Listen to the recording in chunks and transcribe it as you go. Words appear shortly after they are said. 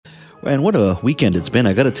And what a weekend it's been!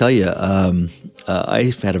 I got to tell you,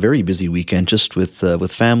 I've had a very busy weekend just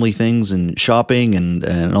with family things and shopping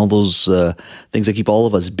and all those things that keep all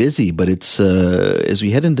of us busy. But it's as we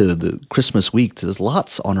head into the Christmas week, there's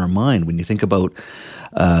lots on our mind when you think about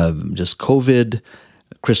just COVID,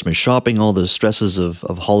 Christmas shopping, all the stresses of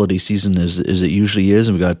holiday season as it usually is.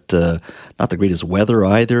 And we've got not the greatest weather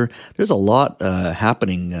either. There's a lot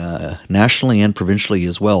happening nationally and provincially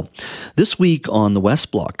as well. This week on the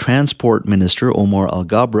West Block, Transport Minister Omar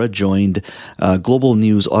Alghabra joined Global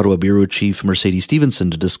News Ottawa Bureau Chief Mercedes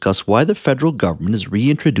Stephenson to discuss why the federal government is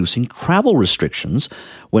reintroducing travel restrictions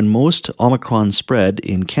when most Omicron spread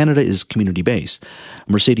in Canada is community-based.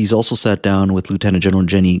 Mercedes also sat down with Lieutenant General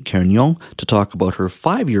Jenny Carignan to talk about her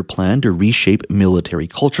 5-year plan to reshape military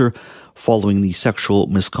culture following the sexual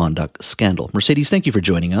misconduct scandal. Mercedes, thank you for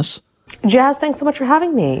joining us. Jazz, thanks so much for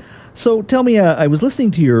having me. So tell me, I was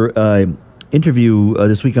listening to your interview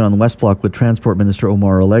this weekend on the West Block with Transport Minister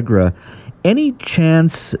Omar Alghabra. Any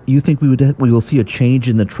chance you think we will see a change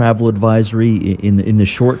in the travel advisory in the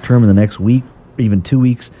short term, in the next week, even 2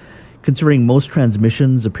 weeks, considering most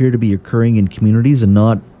transmissions appear to be occurring in communities and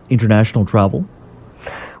not international travel?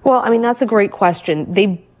 Well, I mean, that's a great question.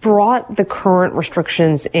 They brought the current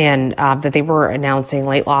restrictions in that they were announcing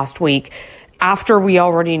late last week after we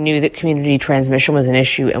already knew that community transmission was an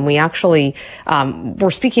issue. And we actually were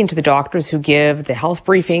speaking to the doctors who give the health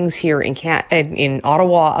briefings here in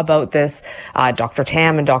Ottawa about this, Dr.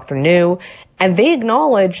 Tam and Dr. New. And they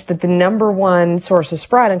acknowledged that the number one source of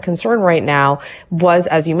spread and concern right now was,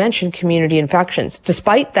 as you mentioned, community infections.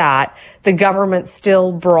 Despite that, the government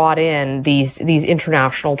still brought in these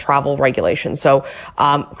international travel regulations. So,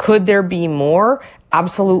 could there be more?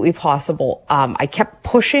 Absolutely possible. I kept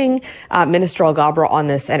pushing Minister Alghabra on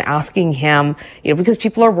this and asking him, because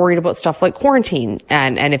people are worried about stuff like quarantine,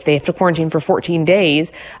 and if they have to quarantine for 14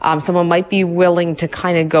 days, someone might be willing to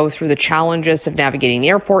kind of go through the challenges of navigating the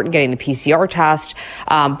airport and getting the PCR test.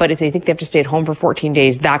 But if they think they have to stay at home for 14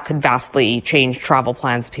 days, that could vastly change travel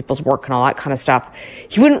plans, people's work, and all that kind of stuff.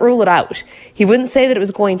 He wouldn't rule it out. He wouldn't say that it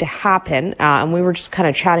was going to happen. And we were just kind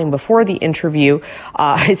of chatting before the interview.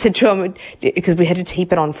 I said to him, because we had to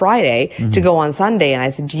tape it on Friday to go on Sunday. And I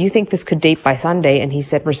said, do you think this could date by Sunday? And he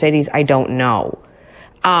said, Mercedes, I don't know.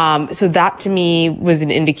 So that to me was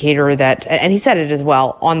an indicator that, and he said it as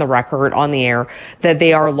well on the record, on the air, that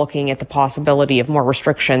they are looking at the possibility of more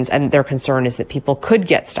restrictions, and their concern is that people could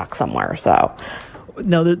get stuck somewhere. So.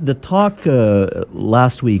 Now, the talk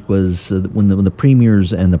last week was when the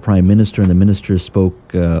premiers and the prime minister and the ministers spoke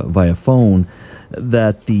via phone,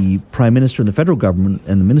 that the prime minister and the federal government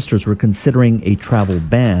and the ministers were considering a travel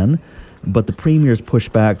ban, but the premiers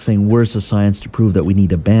pushed back, saying, "Where's the science to prove that we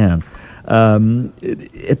need a ban?"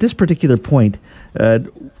 At this particular point,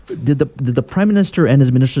 did the prime minister and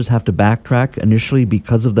his ministers have to backtrack initially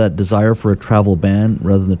because of that desire for a travel ban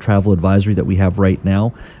rather than the travel advisory that we have right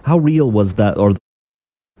now? How real was that?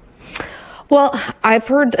 Well, I've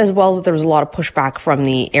heard as well that there was a lot of pushback from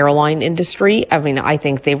the airline industry. I mean, I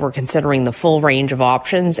think they were considering the full range of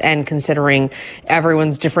options and considering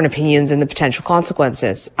everyone's different opinions and the potential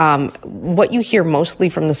consequences. What you hear mostly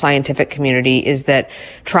from the scientific community is that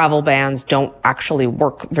travel bans don't actually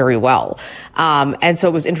work very well. And so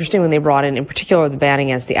it was interesting when they brought in particular, the ban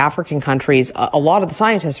against the African countries. A lot of the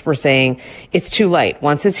scientists were saying it's too late.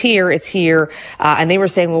 Once it's here, it's here. And they were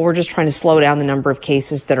saying, well, we're just trying to slow down the number of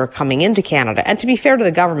cases that are coming into Canada. And to be fair to the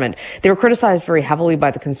government, they were criticized very heavily by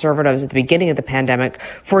the Conservatives at the beginning of the pandemic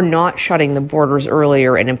for not shutting the borders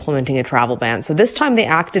earlier and implementing a travel ban. So this time they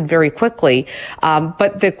acted very quickly.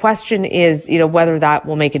 But the question is, whether that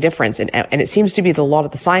will make a difference. And it seems to be that a lot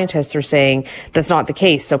of the scientists are saying that's not the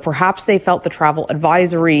case. So perhaps they felt the travel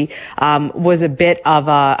advisory was a bit of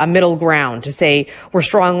a middle ground to say, we're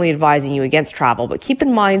strongly advising you against travel. But keep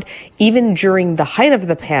in mind, even during the height of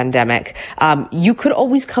the pandemic, you could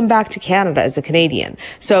always come back to Canada as a Canadian.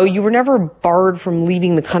 So you were never barred from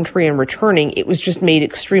leaving the country and returning. It was just made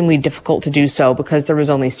extremely difficult to do so because there was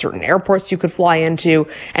only certain airports you could fly into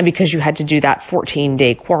and because you had to do that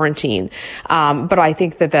 14-day quarantine. But I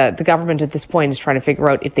think that the government at this point is trying to figure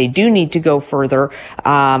out if they do need to go further.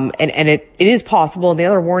 And it is possible. And the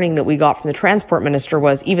other warning that we got from the transport minister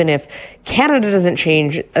was even if Canada doesn't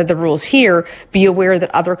change the rules here, be aware that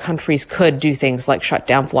other countries could do things like shut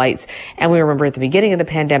down flights. And we remember at the beginning of the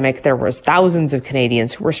pandemic, there was thousands thousands of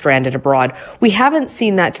Canadians who were stranded abroad. We haven't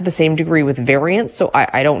seen that to the same degree with variants, so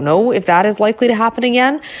I don't know if that is likely to happen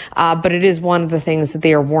again, but it is one of the things that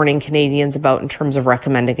they are warning Canadians about in terms of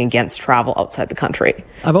recommending against travel outside the country.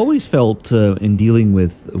 I've always felt in dealing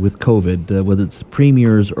with COVID, whether it's the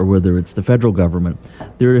premiers or whether it's the federal government,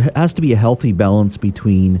 there has to be a healthy balance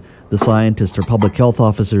between the scientists or public health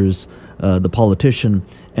officers, the politician,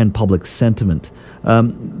 and public sentiment.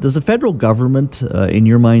 Does the federal government, in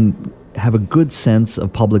your mind, have a good sense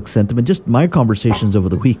of public sentiment? Just my conversations over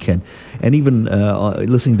the weekend, and even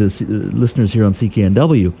listening to listeners here on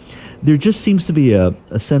CKNW, there just seems to be a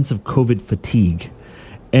sense of COVID fatigue.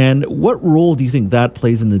 And what role do you think that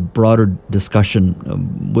plays in the broader discussion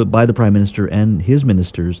by the Prime Minister and his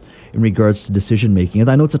ministers in regards to decision making? And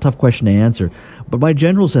I know it's a tough question to answer, but my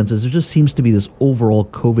general sense is there just seems to be this overall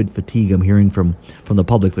COVID fatigue I'm hearing from the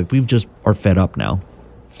public. Like, we've just are fed up now.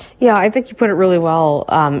 Yeah, I think you put it really well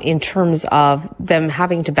in terms of them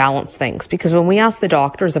having to balance things. Because when we asked the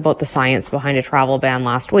doctors about the science behind a travel ban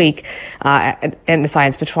last week, and the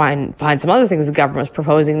science behind some other things the government was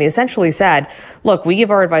proposing, they essentially said, look, we give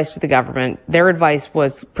our advice to the government. Their advice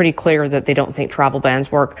was pretty clear that they don't think travel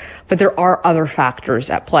bans work, but there are other factors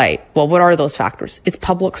at play. Well, what are those factors? It's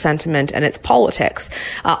public sentiment and it's politics.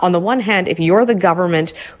 On the one hand, if you're the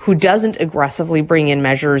government who doesn't aggressively bring in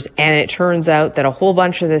measures and it turns out that a whole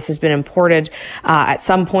bunch of this has been imported at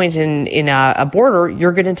some point in a border,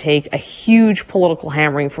 you're going to take a huge political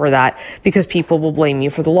hammering for that because people will blame you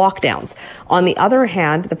for the lockdowns. On the other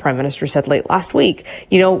hand, the Prime Minister said late last week,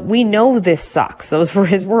 we know this sucks. Those were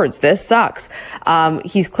his words. This sucks.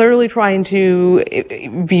 He's clearly trying to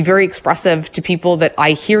be very expressive to people that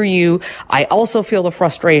I hear you. I also feel the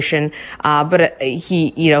frustration. But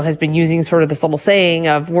he, has been using sort of this little saying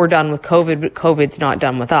of we're done with COVID, but COVID's not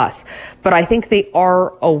done with us. But I think they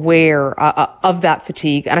are aware of that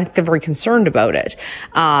fatigue, and I think they're very concerned about it.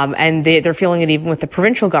 And they're feeling it even with the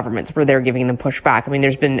provincial governments where they're giving them pushback. I mean,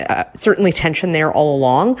 there's been certainly tension there all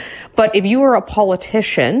along. But if you are a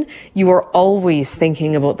politician, you are always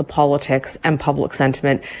thinking about the politics and public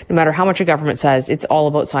sentiment. No matter how much a government says, it's all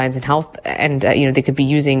about science and health. And, they could be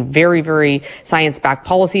using very, very science-backed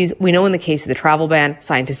policies. We know in the case of the travel ban,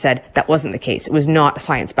 scientists said that wasn't the case. It was not a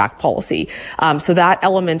science-backed policy. So that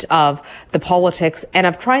element of the politics and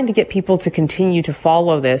of trying to get people to continue to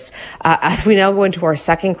follow this as we now go into our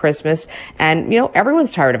second Christmas. And,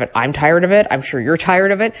 everyone's tired of it. I'm tired of it. I'm sure you're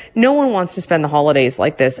tired of it. No one wants to spend the holidays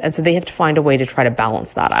like this. And so they have to find a way to try to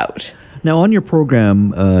balance that out. Now, on your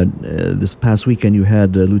program this past weekend, you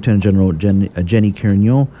had Lieutenant General Jenny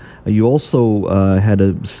Carignan. You also had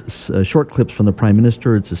a short clips from the Prime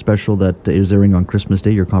Minister. It's a special that is airing on Christmas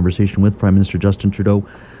Day, your conversation with Prime Minister Justin Trudeau.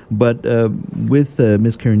 But with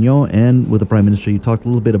Ms. Carignan and with the Prime Minister, you talked a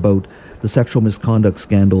little bit about the sexual misconduct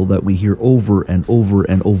scandal that we hear over and over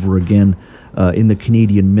and over again in the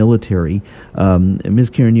Canadian military.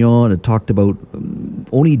 Ms. Carignan had talked about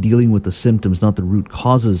only dealing with the symptoms, not the root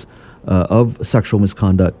causes of sexual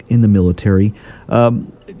misconduct in the military.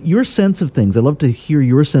 Your sense of things, I'd love to hear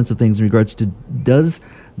your sense of things in regards to, does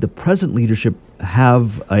the present leadership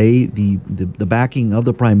have the backing of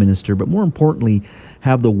the Prime Minister, but more importantly,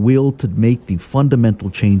 have the will to make the fundamental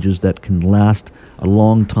changes that can last a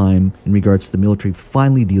long time in regards to the military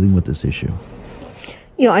finally dealing with this issue?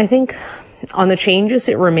 I think on the changes,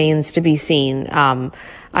 it remains to be seen.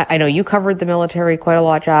 I know you covered the military quite a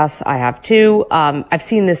lot, Jas. I have too. I've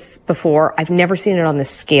seen this before. I've never seen it on this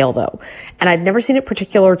scale, though. And I've never seen it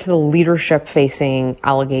particular to the leadership facing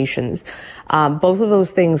allegations. Both of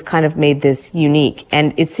those things kind of made this unique.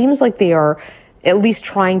 And it seems like they are at least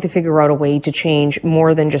trying to figure out a way to change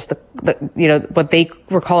more than just the what they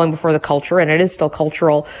were calling before the culture, and it is still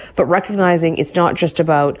cultural, but recognizing it's not just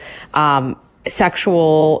about,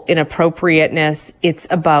 sexual inappropriateness. It's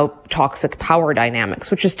about toxic power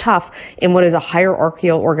dynamics, which is tough in what is a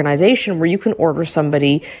hierarchical organization where you can order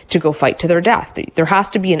somebody to go fight to their death. There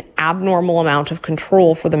has to be an abnormal amount of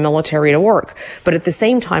control for the military to work. But at the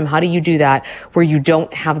same time, how do you do that where you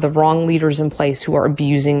don't have the wrong leaders in place who are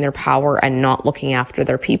abusing their power and not looking after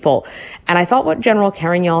their people? And I thought what General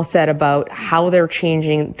Carignan said about how they're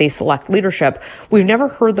changing, they select leadership, we've never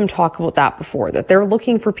heard them talk about that before, that they're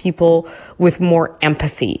looking for people with more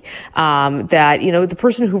empathy, that, the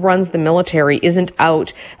person who runs the military isn't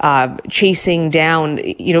out chasing down,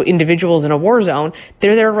 individuals in a war zone.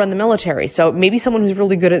 They're there to run the military. So maybe someone who's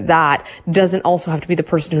really good at that doesn't also have to be the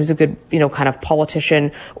person who's a good, kind of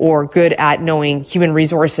politician or good at knowing human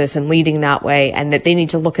resources and leading that way, and that they need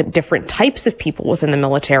to look at different types of people within the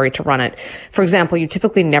military to run it. For example, you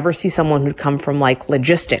typically never see someone who'd come from like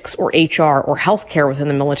logistics or HR or healthcare within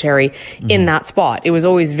the military in that spot. It was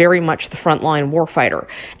always very much the front frontline warfighter.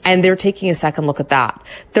 And they're taking a second look at that.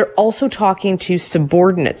 They're also talking to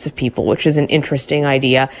subordinates of people, which is an interesting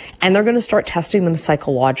idea. And they're going to start testing them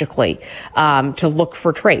psychologically to look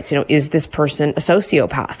for traits. Is this person a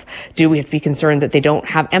sociopath? Do we have to be concerned that they don't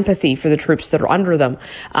have empathy for the troops that are under them?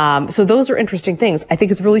 So those are interesting things. I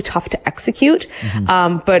think it's really tough to execute.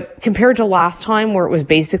 But compared to last time, where it was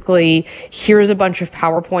basically, here's a bunch of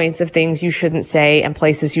PowerPoints of things you shouldn't say and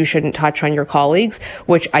places you shouldn't touch on your colleagues,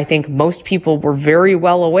 which I think most people were very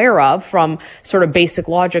well aware of from sort of basic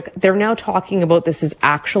logic. They're now talking about this as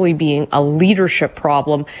actually being a leadership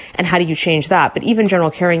problem, and how do you change that? But even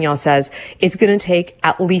General Carignan says it's going to take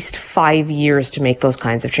at least 5 years to make those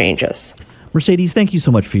kinds of changes. Mercedes, thank you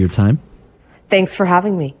so much for your time. Thanks for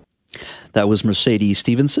having me. That was Mercedes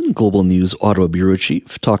Stephenson, Global News Ottawa Bureau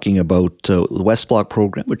Chief, talking about the West Block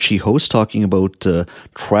program, which she hosts, talking about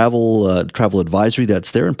travel advisory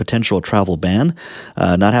that's there and potential travel ban.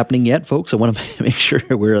 Not happening yet, folks. I want to make sure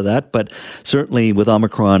you're aware of that. But certainly with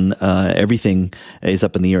Omicron, everything is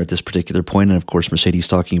up in the air at this particular point. And of course, Mercedes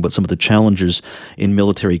talking about some of the challenges in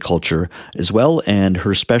military culture as well. And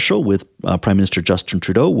her special with Prime Minister Justin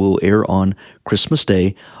Trudeau will air on Christmas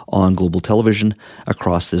Day on Global television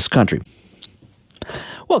across this country.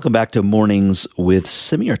 Welcome back to Mornings with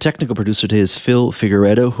Simi. Our technical producer today is Phil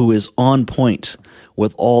Figueredo, who is on point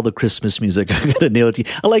with all the Christmas music. I got to nail it to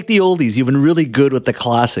you. I like the oldies. You've been really good with the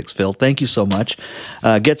classics, Phil. Thank you so much.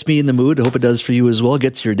 Gets me in the mood. I hope it does for you as well.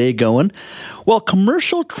 Gets your day going. Well,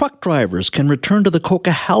 commercial truck drivers can return to the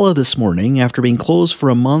Coquihalla this morning after being closed for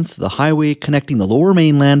a month. The highway connecting the Lower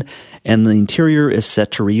Mainland and the interior is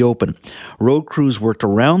set to reopen. Road crews worked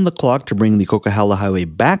around the clock to bring the Coquihalla Highway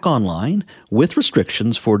back online with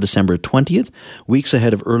restrictions for December 20th, weeks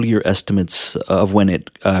ahead of earlier estimates of when it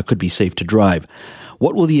could be safe to drive.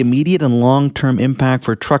 What will the immediate and long-term impact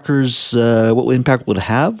for truckers, what impact will it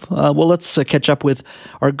have? Well, let's catch up with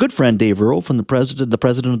our good friend Dave Earle, from the president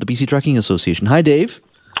of the BC Trucking Association. Hi, Dave.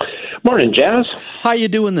 Morning, Jazz. How you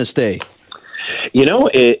doing this day?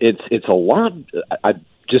 It's a lot.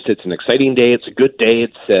 It's an exciting day. It's a good day.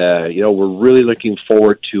 It's we're really looking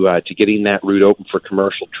forward to getting that route open for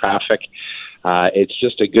commercial traffic. It's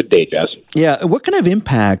just a good day, Jess. Yeah. What kind of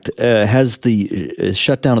impact has the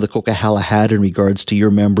shutdown of the Coquihalla had in regards to your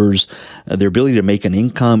members, their ability to make an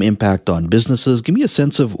income, impact on businesses? Give me a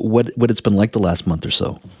sense of what it's been like the last month or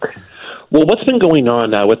so. Well, what's been going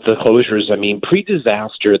on with the closures? I mean,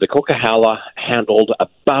 pre-disaster, the Coquihalla handled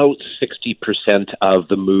about 60% of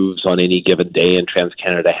the moves on any given day, and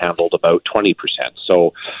TransCanada handled about 20%.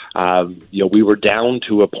 So, we were down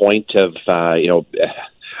to a point of,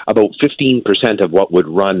 about 15% of what would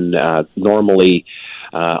run normally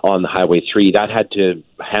on the Highway 3. That had to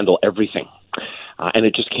handle everything, and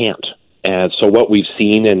it just can't. And so what we've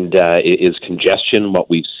seen is congestion. What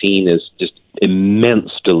we've seen is just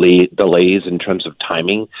immense delays in terms of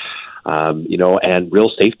timing, and real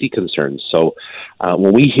safety concerns. So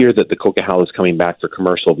when we hear that the Coquihalla is coming back for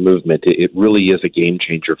commercial movement, it really is a game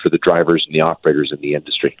changer for the drivers and the operators in the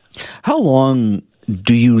industry. How long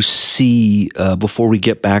do you see before we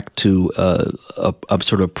get back to a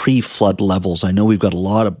sort of pre-flood levels? I know we've got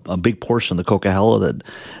a big portion of the Coquihalla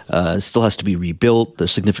that still has to be rebuilt.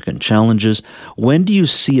 There's significant challenges. When do you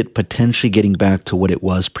see it potentially getting back to what it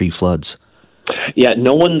was pre-floods? Yeah,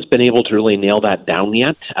 no one's been able to really nail that down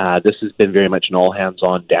yet. This has been very much an all hands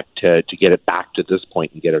on deck to get it back to this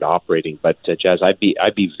point and get it operating. But Jazz, I'd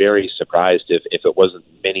be very surprised if it wasn't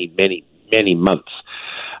many months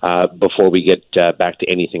before we get back to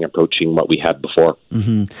anything approaching what we had before.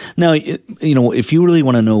 Mm-hmm. Now, if you really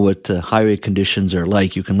want to know what highway conditions are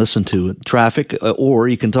like, you can listen to traffic, or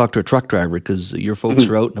you can talk to a truck driver, because your folks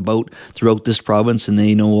are out and about throughout this province, and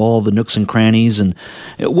they know all the nooks and crannies. And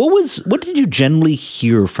what did you generally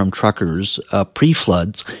hear from truckers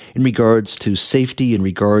pre-floods in regards to safety, in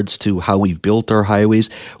regards to how we've built our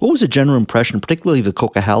highways? What was the general impression, particularly the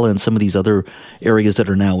Coquihalla and some of these other areas that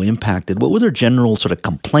are now impacted? What were their general sort of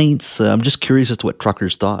complaints? I'm just curious as to what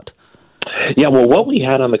truckers thought. Yeah, well, what we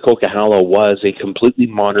had on the Coquihalla was a completely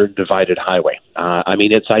modern divided highway.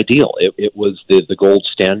 It's ideal. It was the gold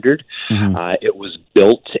standard. Mm-hmm. It was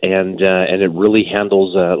built, and it really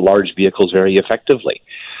handles large vehicles very effectively.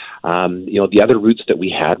 The other routes that we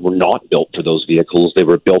had were not built for those vehicles. They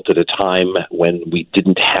were built at a time when we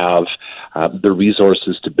didn't have the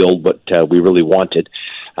resources to build what we really wanted.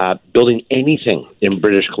 Building anything in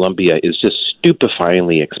British Columbia is just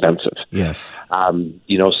stupefyingly expensive. Yes.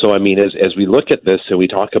 As we look at this and we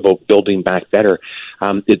talk about building back better,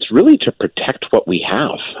 it's really to protect what we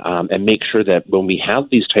have. and make sure that when we have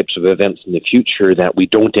these types of events in the future, that we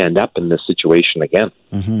don't end up in this situation again.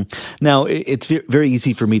 Mm-hmm. Now, it's very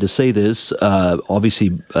easy for me to say this.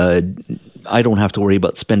 Obviously, I don't have to worry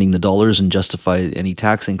about spending the dollars and justify any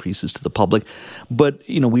tax increases to the public. But,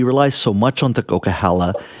 we rely so much on the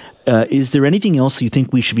Coquihalla. Is there anything else you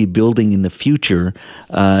think we should be building in the future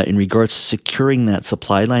in regards to securing that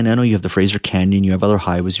supply line? I know you have the Fraser Canyon, you have other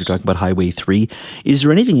highways, you're talking about Highway 3. Is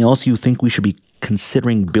there anything else you think we should be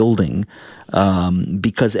considering building?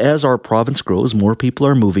 Because as our province grows, more people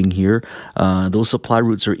are moving here. Those supply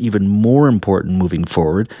routes are even more important moving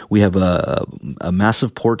forward. We have a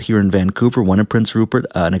massive port here in Vancouver, one in Prince Rupert,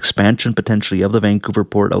 an expansion potentially of the Vancouver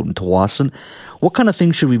port out in Tsawwassen. What kind of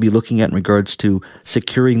things should we be looking at in regards to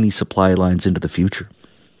securing these supply lines into the future?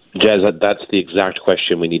 Jazz, that's the exact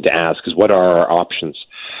question we need to ask, is what are our options?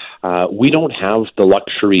 We don't have the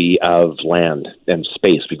luxury of land and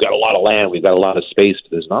space. We've got a lot of land, we've got a lot of space, but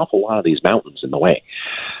there's an awful lot of these mountains in the way.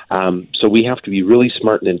 So we have to be really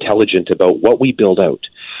smart and intelligent about what we build out.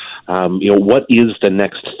 What is the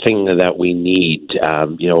next thing that we need,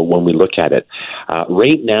 when we look at it?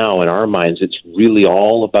 Right now, in our minds, it's really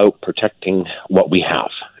all about protecting what we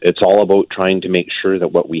have. It's all about trying to make sure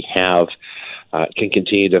that what we have can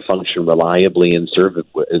continue to function reliably and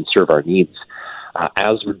serve our needs.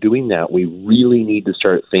 As we're doing that, we really need to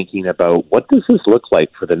start thinking about what does this look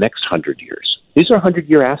like for the next 100 years? These are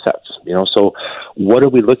 100-year assets, so what are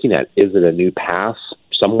we looking at? Is it a new pass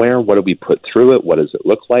somewhere? What do we put through it? What does it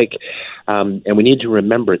look like? And we need to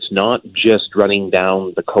remember it's not just running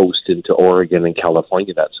down the coast into Oregon and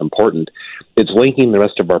California that's important. It's linking the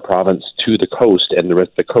rest of our province to the coast and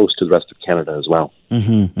the coast to the rest of Canada as well.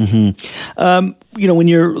 Mm-hmm, mm-hmm. When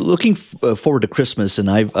you're looking forward to Christmas, and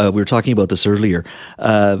we were talking about this earlier,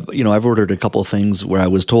 I've ordered a couple of things where I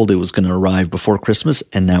was told it was going to arrive before Christmas,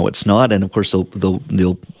 and now it's not. And of course,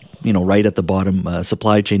 they'll right at the bottom,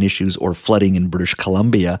 supply chain issues or flooding in British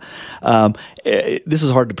Columbia. This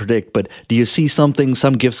is hard to predict, but do you see some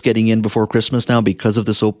gifts getting in before Christmas now because of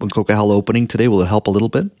this Coquihalla opening today? Will it help a little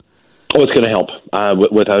bit? Oh, it's going to help,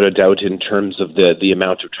 without a doubt, in terms of the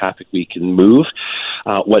amount of traffic we can move.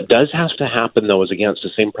 What does have to happen, though, is, again, it's the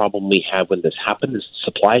same problem we had when this happened, is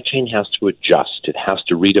the supply chain has to adjust. It has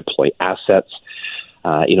to redeploy assets.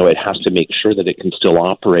 It has to make sure that it can still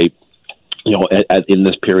operate, in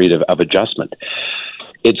this period of adjustment.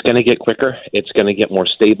 It's going to get quicker. It's going to get more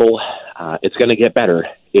stable. It's going to get better.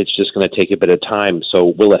 It's just going to take a bit of time. So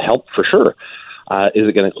will it help? For sure. Is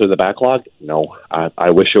it going to clear the backlog? No. I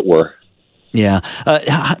wish it were. Yeah.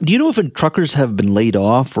 Do you know if truckers have been laid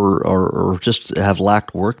off or just have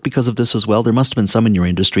lacked work because of this as well? There must have been some in your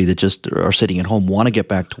industry that just are sitting at home, want to get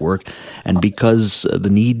back to work, and because the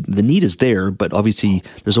need is there, but obviously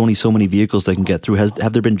there's only so many vehicles that can get through.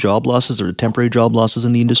 Have there been job losses or temporary job losses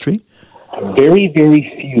in the industry? Very,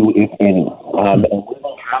 very few, if any. And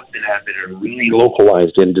what have been in really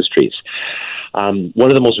localized industries.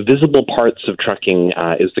 One of the most visible parts of trucking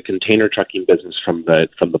is the container trucking business from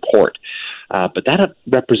the port. But that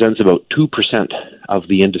represents about 2% of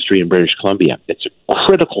the industry in British Columbia. It's a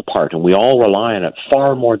critical part, and we all rely on it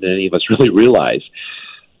far more than any of us really realize.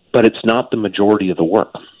 But it's not the majority of the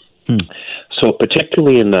work. So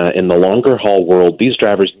particularly in the longer haul world, these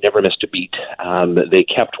drivers never missed a beat. They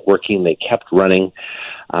kept working, they kept running.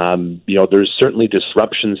 There's certainly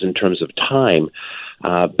disruptions in terms of time,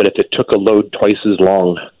 but if it took a load twice as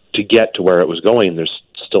long to get to where it was going, there's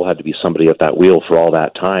still had to be somebody at that wheel for all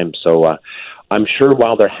that time. So I'm sure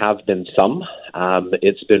while there have been some,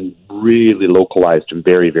 it's been really localized and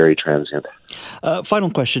very, very transient. Final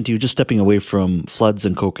question to you, just stepping away from floods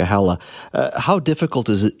in Coquihalla. How difficult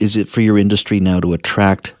is it for your industry now to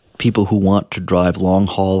attract people who want to drive long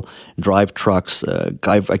haul, drive trucks?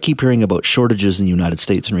 I keep hearing about shortages in the United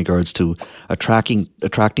States in regards to attracting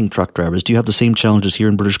truck drivers. Do you have the same challenges here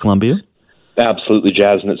in British Columbia? Absolutely,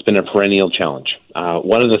 Jazz, and it's been a perennial challenge.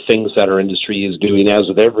 One of the things that our industry is doing, as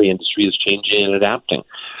with every industry, is changing and adapting.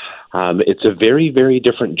 It's a very, very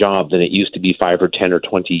different job than it used to be 5 or 10 or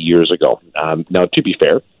 20 years ago. Now, to be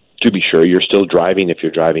fair, to be sure, you're still driving if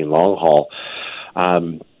you're driving long haul,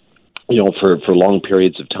 for long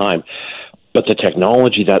periods of time. But the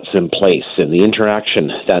technology that's in place and the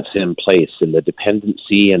interaction that's in place and the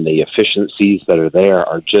dependency and the efficiencies that are there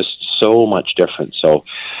are just so much different. So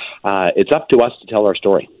it's up to us to tell our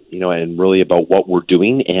story. and really about what we're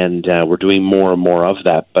doing, and we're doing more and more of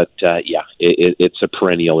that. But it's a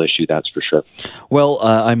perennial issue, that's for sure. Well,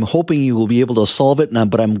 I'm hoping you will be able to solve it,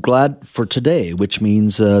 but I'm glad for today, which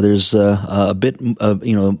means there's a bit of,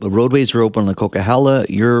 roadways are open on the Coquihalla.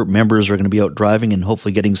 Your members are going to be out driving and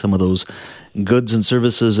hopefully getting some of those goods and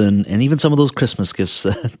services and even some of those Christmas gifts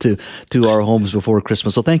to our homes before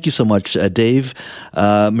Christmas. So thank you so much, Dave.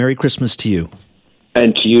 Merry Christmas to you.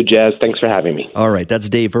 And to you, Jazz. Thanks for having me. All right. That's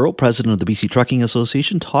Dave Earle, president of the BC Trucking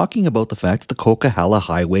Association, talking about the fact that the Coquihalla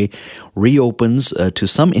Highway reopens to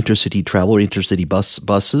some intercity travel or intercity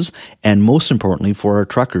buses, and most importantly for our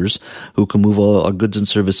truckers who can move all our goods and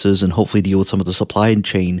services and hopefully deal with some of the supply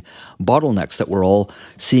chain bottlenecks that we're all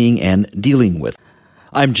seeing and dealing with.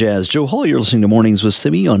 I'm Jazz Joe Hall. You're listening to Mornings with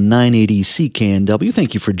Simi on 980 CKNW.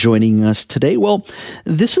 Thank you for joining us today. Well,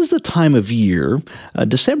 this is the time of year,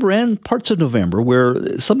 December and parts of November,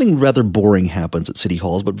 where something rather boring happens at city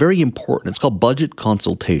halls, but very important. It's called budget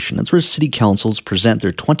consultation. It's where city councils present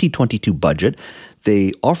their 2022 budget.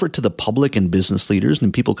 They offer it to the public and business leaders,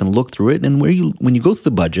 and people can look through it. And when you go through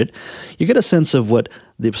the budget, you get a sense of what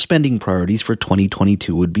the spending priorities for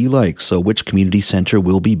 2022 would be like. So which community center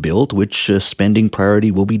will be built, which spending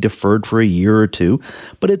priority will be deferred for a year or two.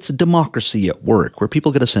 But it's a democracy at work, where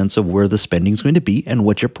people get a sense of where the spending is going to be and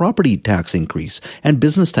what your property tax increase and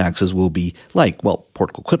business taxes will be like. Well,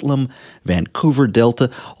 Port Coquitlam, Vancouver,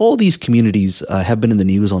 Delta, all these communities have been in the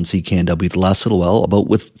news on CKNW the last little while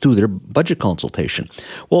through their budget consultation.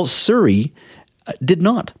 Well, Surrey did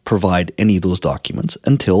not provide any of those documents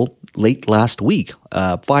until late last week,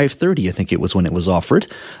 5:30, I think it was when it was offered.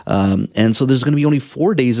 And so there's going to be only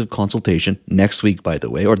 4 days of consultation next week, by the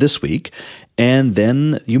way, or this week, and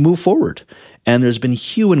then you move forward. And there's been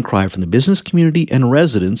hue and cry from the business community and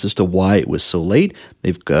residents as to why it was so late.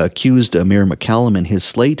 They've accused Mayor McCallum and his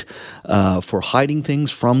slate for hiding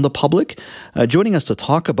things from the public. Joining us to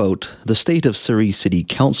talk about the state of Surrey City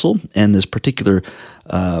Council and this particular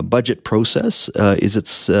budget process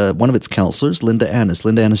is one of its councillors, Linda Annis.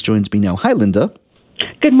 Linda Annis joins me now. Hi, Linda.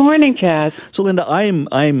 Good morning, Jazz. So, Linda, I'm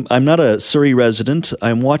not a Surrey resident.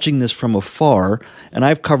 I'm watching this from afar, and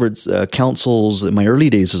I've covered councils in my early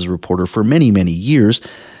days as a reporter for many, many years.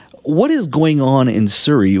 What is going on in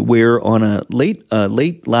Surrey where on a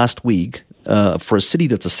late last week, for a city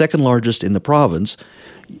that's the second largest in the province,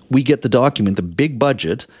 we get the document, the big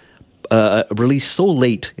budget, released so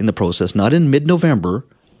late in the process, not in mid-November,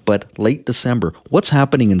 but late December. What's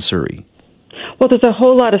happening in Surrey? Well, there's a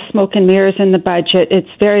whole lot of smoke and mirrors in the budget. It's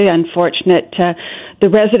very unfortunate. The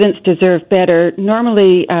residents deserve better.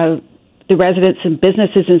 Normally, the residents and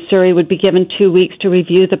businesses in Surrey would be given 2 weeks to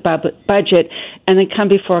review the budget and then come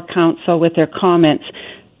before council with their comments.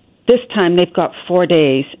 This time, they've got 4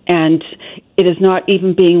 days, and it is not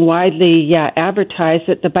even being widely advertised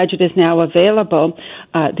that the budget is now available.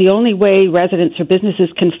 The only way residents or businesses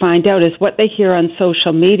can find out is what they hear on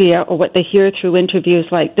social media or what they hear through interviews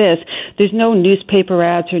like this. There's no newspaper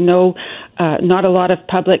ads or not a lot of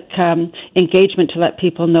public engagement to let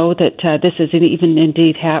people know that this is even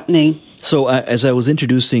indeed happening. So as I was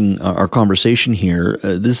introducing our conversation here,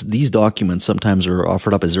 these documents sometimes are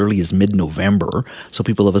offered up as early as mid-November, so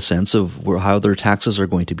people have a sense of how their taxes are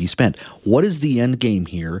going to be spent. What is the end game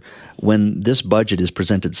here when this budget is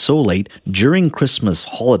presented so late during Christmas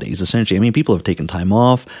holidays, essentially? I mean, people have taken time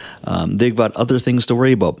off. They've got other things to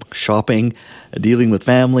worry about, shopping, dealing with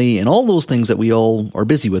family, and all those things that we all are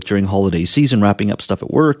busy with during holiday season, wrapping up stuff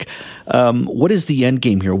at work. What is the end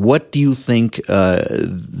game here? What do you think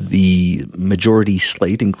the majority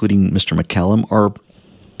slate, including Mr. McCallum, are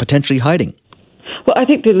potentially hiding? Well, I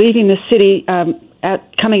think they're leaving the city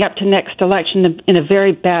coming up to next election in a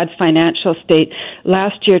very bad financial state.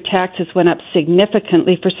 Last year, taxes went up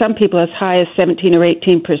significantly, for some people as high as 17 or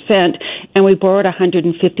 18%, and we borrowed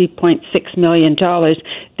 $150.6 million.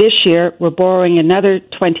 This year, we're borrowing another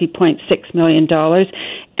 $20.6 million,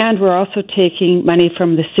 and we're also taking money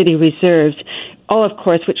from the city reserves, all, of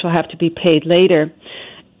course, which will have to be paid later.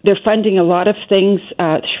 They're funding a lot of things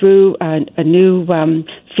through a new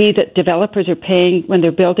fee that developers are paying when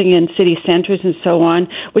they're building in city centres and so on,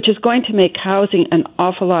 which is going to make housing an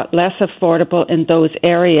awful lot less affordable in those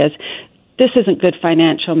areas. This isn't good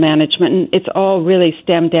financial management, and it's all really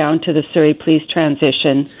stemmed down to the Surrey Police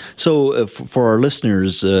transition. So for our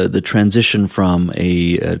listeners, the transition from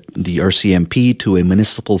the RCMP to a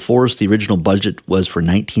municipal force, the original budget was for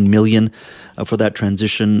 $19 million for that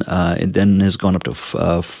transition. It then has gone up to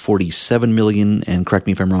 $47 million, and correct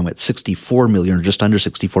me if I'm wrong, at $64 million, or just under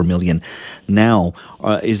 $64 million now.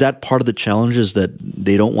 Is that part of the challenge, is that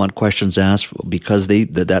they don't want questions asked because that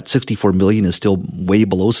 $64 million is still way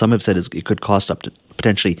below? Some have said it could cost up to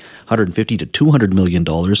potentially $150 to $200 million,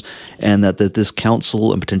 and that this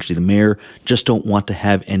council and potentially the mayor just don't want to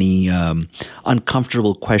have any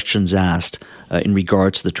uncomfortable questions asked in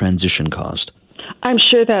regards to the transition cost. I'm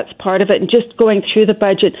sure that's part of it. And just going through the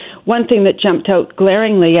budget, one thing that jumped out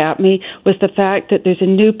glaringly at me was the fact that there's a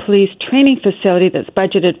new police training facility that's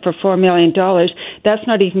budgeted for $4 million. That's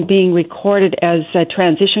not even being recorded as a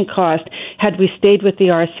transition cost. Had we stayed with the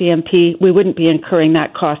RCMP, we wouldn't be incurring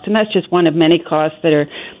that cost. And that's just one of many costs that are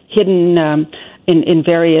hidden in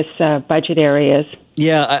various budget areas.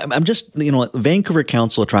 Yeah, I'm just, Vancouver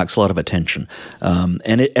Council attracts a lot of attention,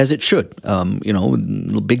 and as it should.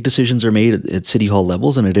 Big decisions are made at City Hall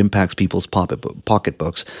levels, and it impacts people's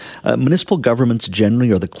pocketbooks. Municipal governments generally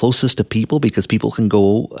are the closest to people because people can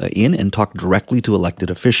go in and talk directly to elected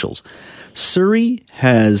officials. Surrey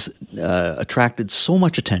has attracted so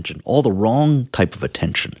much attention, all the wrong type of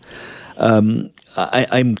attention.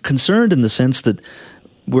 I'm concerned in the sense that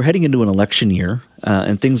we're heading into an election year,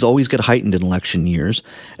 and things always get heightened in election years.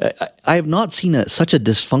 I have not seen such a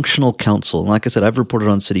dysfunctional council. And like I said, I've reported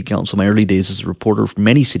on city council my early days as a reporter for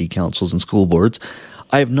many city councils and school boards.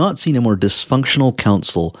 I have not seen a more dysfunctional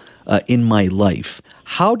council in my life.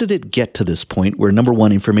 How did it get to this point where, number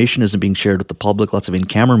one, information isn't being shared with the public, lots of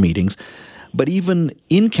in-camera meetings, but even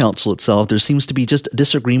in council itself, there seems to be just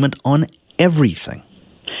disagreement on everything?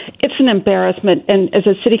 It's an embarrassment, and as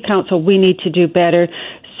a city council, we need to do better.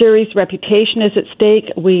 Surrey's reputation is at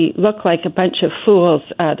stake. We look like a bunch of fools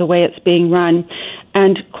the way it's being run.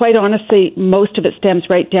 And quite honestly, most of it stems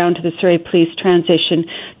right down to the Surrey Police transition.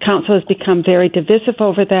 Council has become very divisive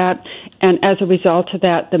over that, and as a result of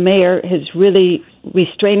that, the mayor is really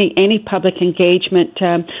restraining any public engagement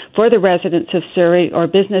for the residents of Surrey or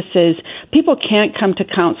businesses. People can't come to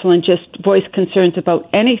council and just voice concerns about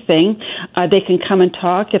anything. They can come and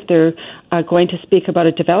talk if they're going to speak about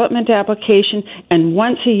a development application, and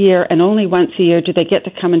once a year, and only once a year, do they get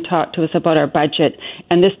to come and talk to us about our budget.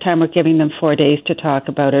 And this time we're giving them 4 days to talk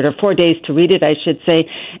about it, or 4 days to read it, I should say,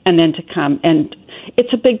 and then to come. And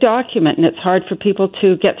it's a big document, and it's hard for people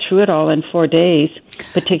to get through it all in 4 days,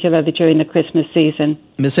 particularly during the Christmas season.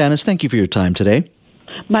 Ms. Annis, thank you for your time today.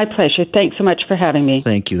 My pleasure. Thanks so much for having me.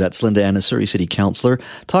 Thank you. That's Linda Annis, Surrey City Councillor,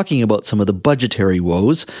 talking about some of the budgetary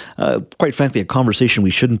woes. Quite frankly, a conversation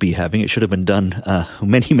we shouldn't be having. It should have been done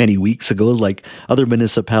many, many weeks ago, like other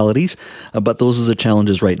municipalities. But those are the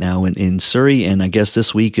challenges right now in Surrey. And I guess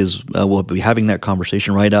this week we'll be having that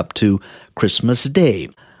conversation right up to Christmas Day.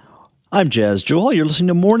 I'm Jazz Joel. You're listening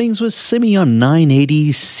to Mornings with Simi on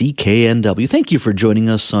 980 CKNW. Thank you for joining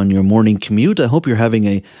us on your morning commute. I hope you're having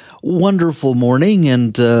a wonderful morning,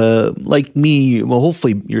 and like me, well,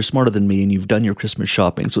 hopefully you're smarter than me and you've done your Christmas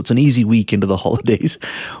shopping, so it's an easy week into the holidays.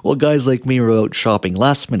 Well, guys like me are out shopping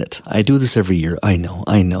last minute. I do this every year. I know.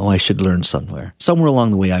 I should learn somewhere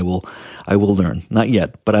along the way. I will learn. Not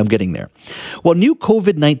yet, but I'm getting there. Well, new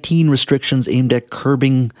COVID-19 restrictions aimed at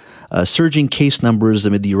curbing surging case numbers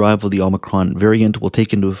amid the arrival of the Omicron variant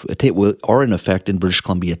are in effect in British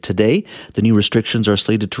Columbia today. The new restrictions are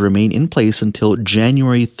slated to remain in place until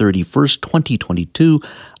January 31st, 2022,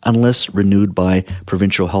 unless renewed by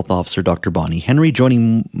Provincial Health Officer Dr. Bonnie Henry.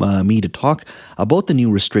 Joining me to talk about the new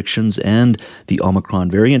restrictions and the Omicron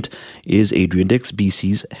variant is Adrian Dix,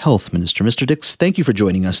 BC's Health Minister. Mr. Dix, thank you for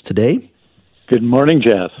joining us today. Good morning,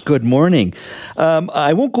 Jazz. Good morning.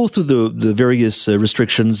 I won't go through the various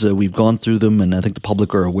restrictions. We've gone through them, and I think the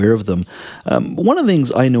public are aware of them. One of the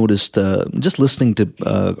things I noticed, just listening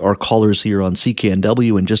to our callers here on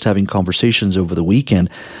CKNW and just having conversations over the weekend,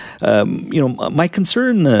 my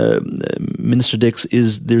concern, Minister Dix,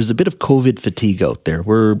 is there's a bit of COVID fatigue out there.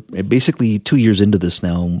 We're basically 2 years into this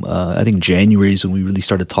now. I think January is when we really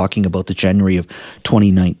started talking about the January of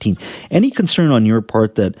 2019. Any concern on your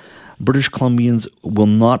part that British Columbians will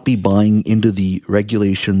not be buying into the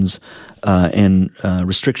regulations and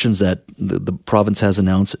restrictions that the province has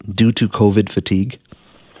announced due to COVID fatigue?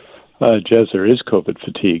 Jazz, there is COVID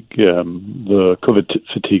fatigue. The COVID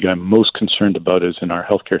fatigue I'm most concerned about is in our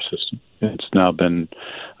healthcare system. It's now been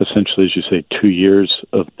essentially, as you say, 2 years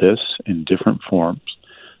of this in different forms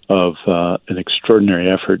of an extraordinary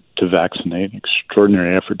effort to vaccinate,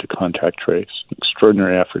 extraordinary effort to contact trace,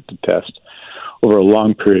 extraordinary effort to test over a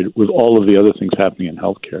long period with all of the other things happening in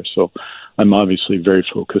healthcare. So I'm obviously very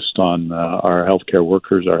focused on our healthcare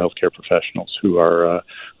workers, our healthcare professionals who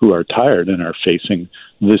are tired and are facing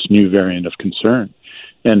this new variant of concern.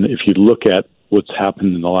 And if you look at what's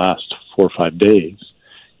happened in the last 4 or 5 days,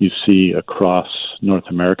 you see across North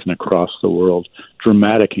America and across the world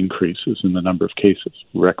dramatic increases in the number of cases.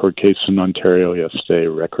 Record cases in Ontario yesterday,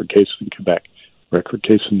 record cases in Quebec. record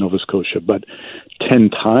case in Nova Scotia, but 10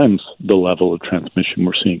 times the level of transmission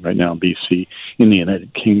we're seeing right now in BC, in the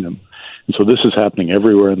United Kingdom. And so this is happening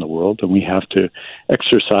everywhere in the world, and we have to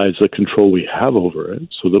exercise the control we have over it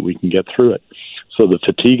so that we can get through it. So the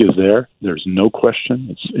fatigue is there. There's no question.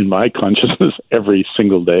 It's in my consciousness every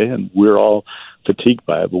single day, and we're all fatigued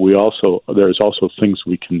by it. But there's also things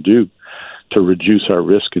we can do to reduce our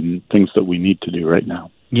risk and things that we need to do right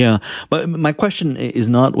now. Yeah, but my question is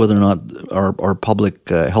not whether or not our public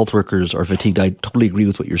health workers are fatigued. I totally agree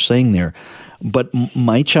with what you're saying there. But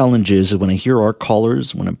my challenge is when I hear our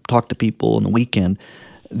callers, when I talk to people on the weekend,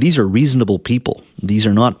 these are reasonable people. These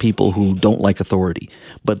are not people who don't like authority.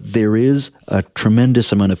 But there is a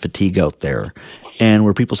tremendous amount of fatigue out there, and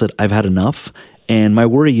where people said, I've had enough. And my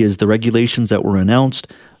worry is the regulations that were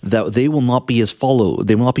announced, that they will not be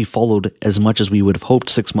followed as much as we would have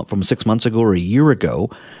hoped from 6 months ago or a year ago.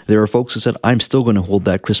 There are folks who said, I'm still going to hold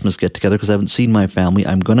that Christmas get-together because I haven't seen my family.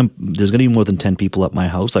 There's going to be more than 10 people at my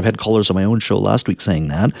house. I've had callers on my own show last week saying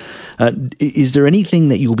that. Is there anything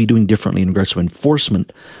that you will be doing differently in regards to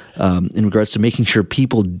enforcement, in regards to making sure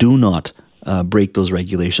people do not break those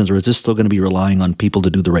regulations, or is this still going to be relying on people to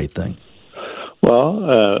do the right thing?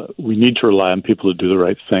 Well, we need to rely on people to do the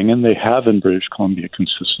right thing, and they have in British Columbia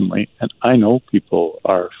consistently. And I know people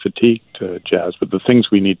are fatigued, Jazz, but the things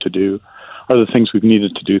we need to do are the things we've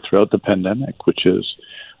needed to do throughout the pandemic, which is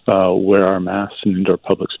wear our masks in indoor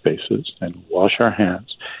public spaces and wash our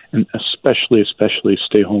hands, and especially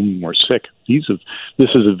stay home when we're sick. This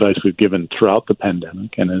is advice we've given throughout the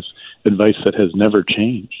pandemic, and is advice that has never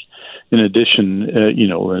changed. In addition,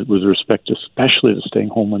 with respect especially to staying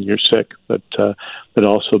home when you're sick, but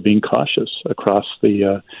also being cautious across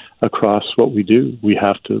what we do. We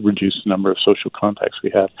have to reduce the number of social contacts we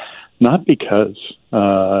have, not because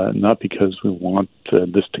we want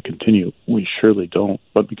this to continue. We surely don't,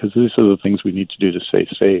 but because these are the things we need to do to stay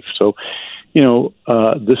safe. So,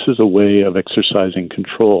 this is a way of exercising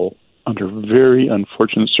control under very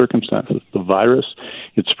unfortunate circumstances. The virus,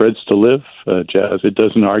 it spreads to live, Jazz. It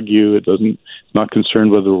doesn't argue. It's not concerned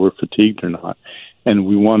whether we're fatigued or not. And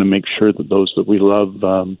we want to make sure that those that we love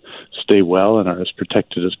stay well and are as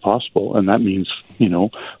protected as possible. And that means,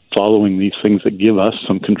 following these things that give us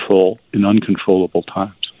some control in uncontrollable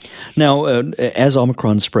times. Now, as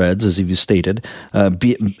Omicron spreads, as you've stated, there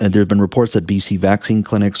have been reports that BC vaccine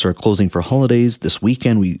clinics are closing for holidays. This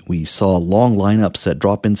weekend, we saw long lineups at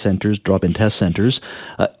drop-in test centers.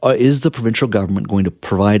 Is the provincial government going to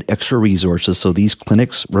provide extra resources so these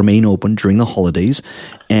clinics remain open during the holidays,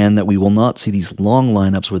 and that we will not see these long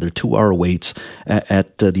lineups where there are 2-hour waits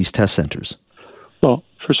at these test centers? Well,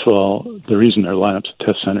 first of all, the reason there are lineups at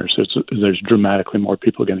test centers is there's dramatically more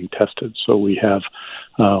people getting tested. So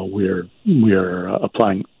we're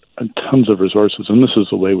applying tons of resources, and this is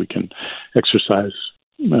the way we can exercise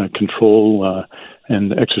control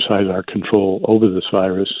and exercise our control over this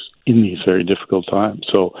virus in these very difficult times.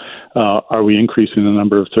 So are we increasing the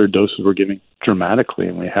number of third doses we're giving? Dramatically,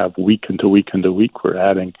 and we have week into week into week. We're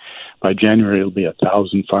adding, by January, it'll be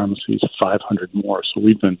 1,000 pharmacies, 500 more. So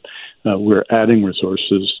we're adding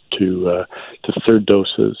resources to third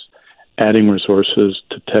doses, adding resources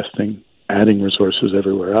to testing, adding resources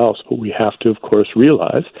everywhere else. But we have to, of course,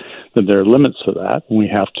 realize that there are limits to that, and we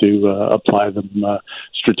have to apply them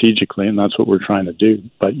strategically, and that's what we're trying to do.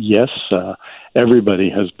 But yes, everybody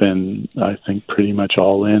has been, I think, pretty much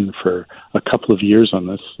all in for a couple of years on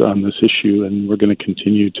this issue, and we're going to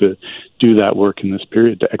continue to do that work in this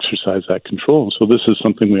period to exercise that control. So this is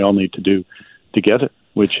something we all need to do together,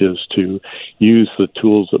 which is to use the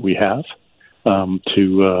tools that we have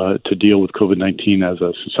to deal with COVID-19 as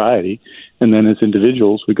a society. And then as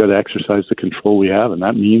individuals, we've got to exercise the control we have. And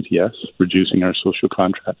that means, yes, reducing our social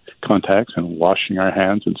contacts and washing our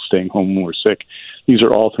hands and staying home when we're sick. These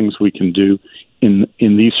are all things we can do in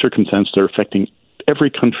these circumstances that are affecting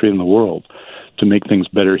every country in the world to make things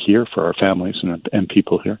better here for our families and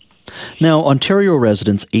people here. Now, Ontario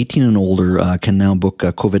residents 18 and older can now book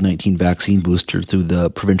a COVID-19 vaccine booster through the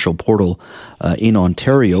provincial portal in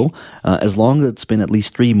Ontario, as long as it's been at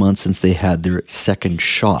least 3 months since they had their second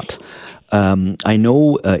shot. I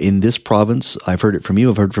know in this province, I've heard it from you,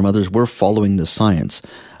 I've heard from others, we're following the science.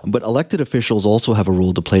 But elected officials also have a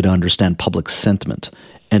role to play to understand public sentiment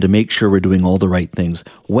and to make sure we're doing all the right things.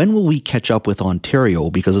 When will we catch up with Ontario?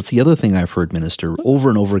 Because it's the other thing I've heard, Minister, over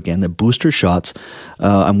and over again, that booster shots,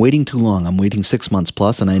 I'm waiting too long. I'm waiting 6 months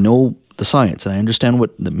plus, and I know the science, and I understand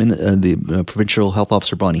what the Provincial Health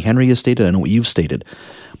Officer Bonnie Henry has stated. I know what you've stated.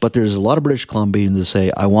 But there's a lot of British Columbians that say,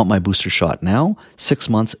 I want my booster shot now. 6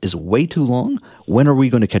 months is way too long. When are we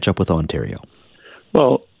going to catch up with Ontario?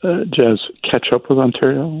 Well, Jazz, catch up with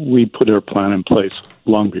Ontario. We put our plan in place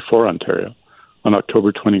long before Ontario on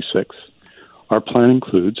October 26th. Our plan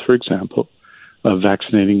includes, for example,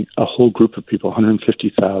 vaccinating a whole group of people,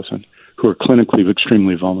 150,000, who are clinically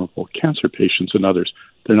extremely vulnerable, cancer patients and others.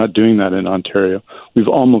 They're not doing that in Ontario. We've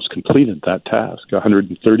almost completed that task.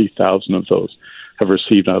 130,000 of those have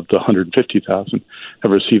received, of the 150,000,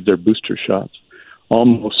 have received their booster shots.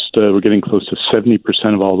 Almost, we're getting close to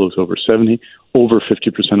 70% of all those over 70, over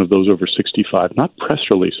 50% of those over 65. Not press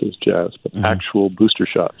releases, Jazz, but actual booster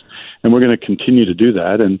shots. And we're going to continue to do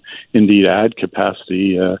that and indeed add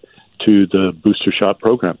capacity to the booster shot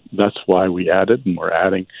program. That's why we added, and we're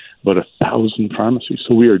adding about 1,000 pharmacies.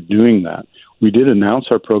 So we are doing that. We did announce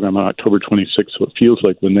our program on October 26th, so it feels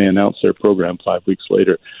like when they announce their program 5 weeks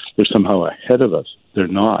later, they're somehow ahead of us. They're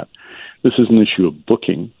not. This is an issue of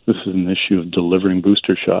booking. This is an issue of delivering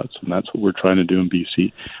booster shots, and that's what we're trying to do in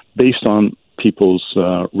BC based on people's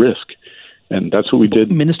risk. And that's what we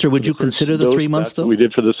did. Minister, would you consider the 3 months, though? That's what we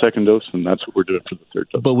did for the second dose, and that's what we're doing for the third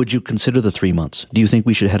dose. But would you consider the 3 months? Do you think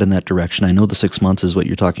we should head in that direction? I know the 6 months is what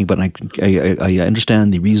you're talking about, and I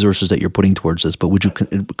understand the resources that you're putting towards this, but would you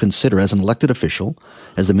consider, as an elected official,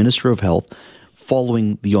 as the Minister of Health,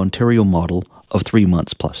 following the Ontario model of 3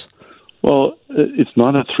 months plus? Well, it's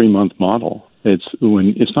not a 3-month model. It's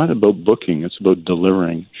not about booking. It's about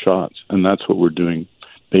delivering shots, and that's what we're doing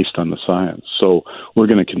based on the science. So we're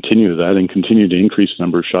going to continue that and continue to increase the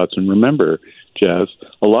number of shots. And remember, Jazz,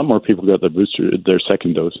 a lot more people got their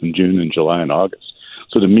second dose in June and July and August.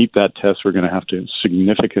 So to meet that test, we're going to have to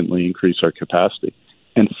significantly increase our capacity.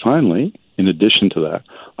 And finally, in addition to that,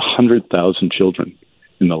 100,000 children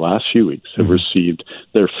in the last few weeks have received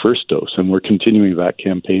their first dose. And we're continuing that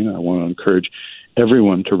campaign. I want to encourage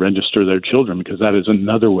everyone to register their children, because that is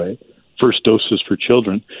another way, first doses for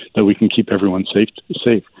children, that we can keep everyone safe.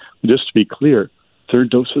 Just to be clear,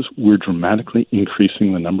 third doses, we're dramatically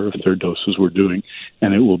increasing the number of third doses we're doing,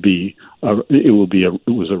 and it was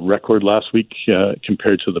a record last week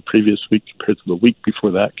compared to the previous week, compared to the week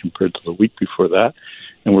before that, compared to the week before that.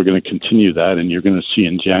 And we're going to continue that, and you're going to see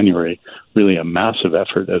in January really a massive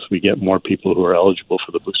effort as we get more people who are eligible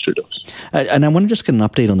for the booster dose. And I want to just get an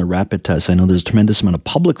update on the rapid tests. I know there's a tremendous amount of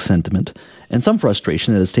public sentiment and some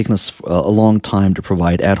frustration that it's taken us a long time to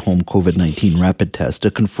provide at-home COVID-19 rapid tests.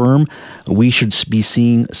 To confirm, we should be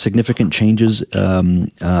seeing significant changes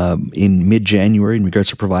in mid-January in regards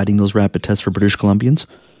to providing those rapid tests for British Columbians?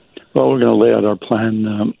 Well, we're going to lay out our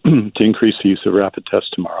plan to increase the use of rapid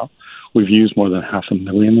tests tomorrow. We've used more than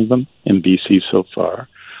 500,000 of them in BC so far.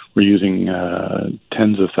 We're using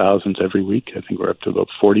tens of thousands every week. I think we're up to about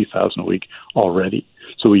 40,000 a week already.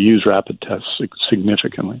 So we use rapid tests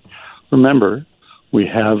significantly. Remember, we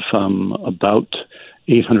have about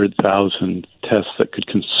 800,000 tests that could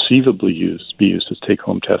conceivably be used as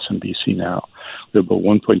take-home tests in BC now. We have about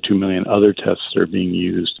 1.2 million other tests that are being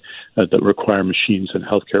used that require machines and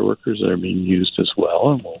healthcare workers that are being used as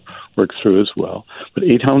well, and we'll work through as well. But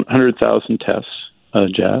 800,000 tests,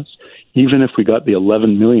 Jazz, even if we got the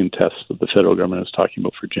 11 million tests that the federal government is talking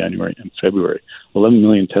about for January and February, 11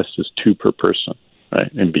 million tests is 2 per person,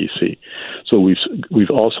 right, in BC. So we've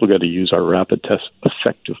also got to use our rapid tests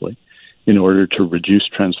effectively in order to reduce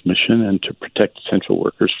transmission and to protect essential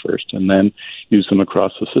workers first, and then use them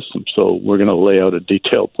across the system. So we're going to lay out a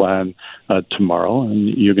detailed plan tomorrow,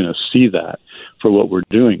 and you're going to see that for what we're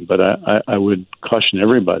doing. But I would caution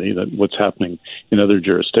everybody that what's happening in other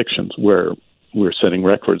jurisdictions where we're setting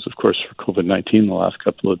records, of course, for COVID-19 the last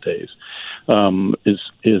couple of days,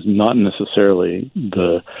 is not necessarily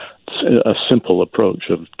a simple approach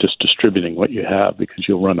of just distributing what you have, because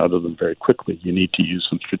you'll run out of them very quickly. You need to use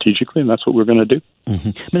them strategically, and that's what we're going to do.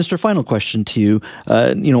 Mm-hmm. Minister, final question to you.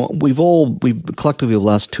 We've collectively over the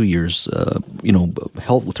last 2 years, through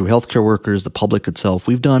healthcare workers, the public itself,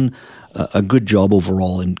 we've done a good job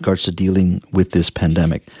overall in regards to dealing with this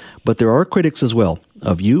pandemic. But there are critics as well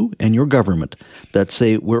of you and your government that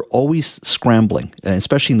say we're always scrambling,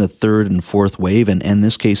 especially in the third and fourth wave, and in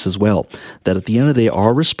this case as well, that at the end of the day,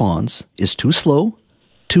 our response is too slow,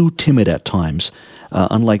 too timid at times,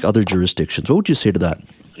 unlike other jurisdictions. What would you say to that?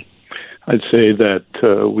 I'd say that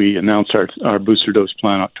we announced our booster dose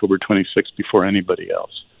plan October 26th before anybody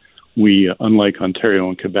else. We, unlike Ontario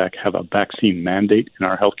and Quebec, have a vaccine mandate in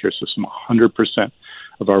our healthcare system. 100%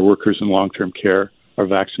 of our workers in long-term care are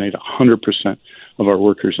vaccinated. 100% of our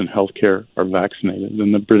workers in healthcare are vaccinated.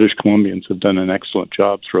 And the British Columbians have done an excellent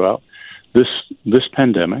job throughout. This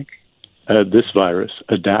pandemic, this virus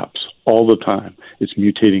adapts all the time. It's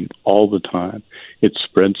mutating all the time. It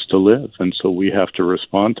spreads to live. And so we have to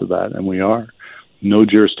respond to that, and we are. No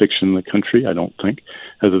jurisdiction in the country, I don't think,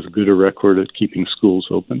 has as good a record at keeping schools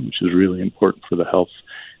open, which is really important for the health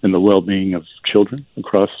and the well-being of children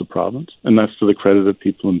across the province. And that's to the credit of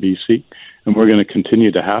people in BC. And we're going to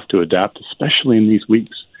continue to have to adapt, especially in these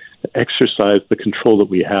weeks, to exercise the control that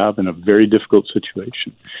we have in a very difficult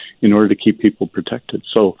situation in order to keep people protected.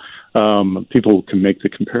 So people can make the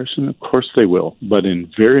comparison. Of course they will. But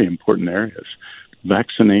in very important areas,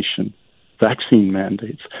 vaccination, vaccine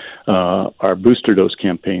mandates, our booster dose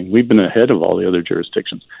campaign, we've been ahead of all the other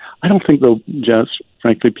jurisdictions. I don't think, though, Jess,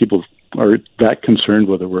 frankly, people are that concerned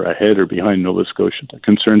whether we're ahead or behind Nova Scotia. They're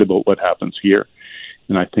concerned about what happens here.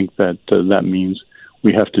 And I think that that means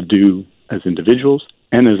we have to do, as individuals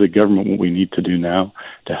and as a government, what we need to do now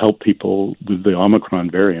to help people with the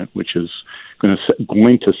Omicron variant, which is going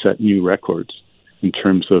to set new records in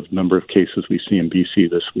terms of number of cases we see in BC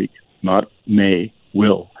this week. Not may,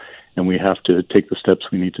 will. And we have to take the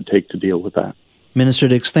steps we need to take to deal with that. Minister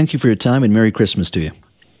Dix, thank you for your time and Merry Christmas to you.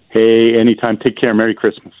 Hey, anytime. Take care. Merry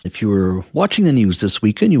Christmas. If you were watching the news this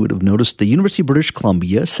weekend, you would have noticed the University of British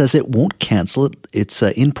Columbia says it won't cancel its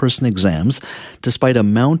in-person exams despite a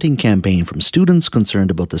mounting campaign from students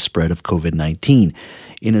concerned about the spread of COVID-19.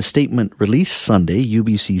 In a statement released Sunday,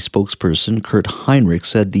 UBC spokesperson Kurt Heinrich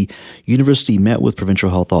said the university met with Provincial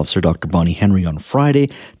Health Officer Dr. Bonnie Henry on Friday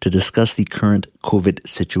to discuss the current COVID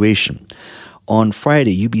situation. On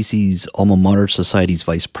Friday, UBC's Alma Mater Society's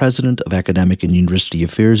Vice President of Academic and University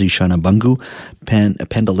Affairs, Ishana Bungu,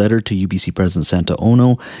 penned a letter to UBC President Santa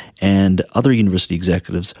Ono and other university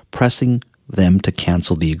executives pressing them to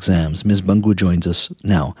cancel the exams. Ms. Bungu joins us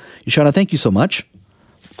now. Ishana, thank you so much.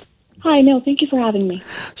 Hi, no, thank you for having me.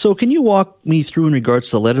 So can you walk me through in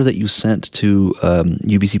regards to the letter that you sent to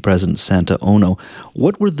UBC President Santa Ono?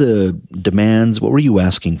 What were the demands? What were you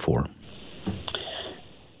asking for?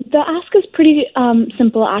 The ask is pretty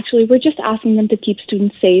simple, actually. We're just asking them to keep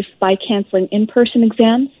students safe by canceling in-person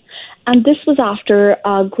exams. And this was after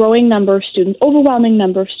a growing number of students, overwhelming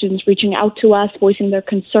number of students reaching out to us, voicing their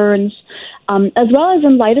concerns, as well as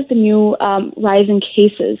in light of the new rising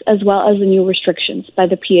cases, as well as the new restrictions by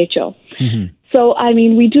the PHO. Mm-hmm. So, I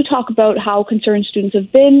mean, we do talk about how concerned students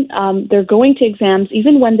have been. They're going to exams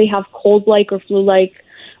even when they have cold-like or flu-like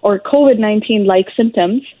or COVID-19-like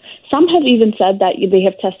symptoms. Some have even said that they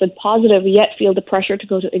have tested positive, yet feel the pressure to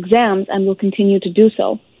go to exams and will continue to do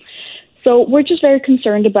so. So we're just very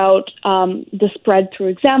concerned about the spread through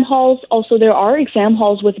exam halls. Also, there are exam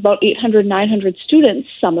halls with about 800, 900 students,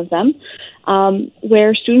 some of them,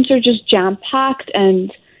 where students are just jam-packed,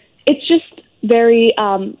 and it's just very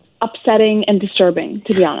upsetting and disturbing,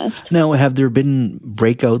 to be honest. Now, have there been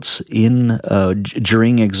breakouts in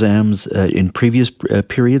during exams in previous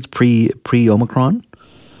periods, pre-Omicron?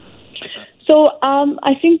 So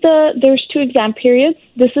I think there's two exam periods.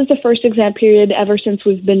 This is the first exam period ever since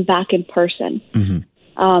we've been back in person.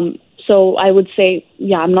 Mm-hmm. So I would say,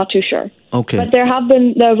 yeah, I'm not too sure. Okay. But there have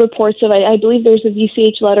been the reports of, I believe there's a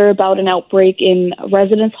VCH letter about an outbreak in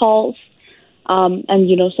residence halls. And,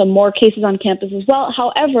 you know, some more cases on campus as well.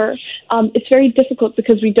 However, it's very difficult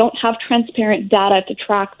because we don't have transparent data to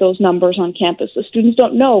track those numbers on campus. The students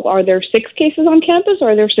don't know, are there 6 cases on campus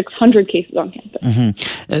or are there 600 cases on campus?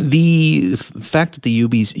 Mm-hmm. The fact that the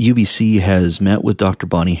UBC has met with Dr.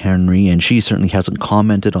 Bonnie Henry, and she certainly hasn't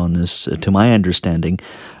commented on this, to my understanding,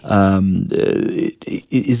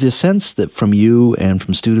 is there a sense that from you and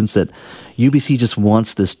from students that UBC just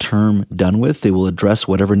wants this term done with? They will address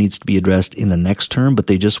whatever needs to be addressed in the next term, but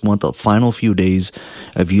they just want the final few days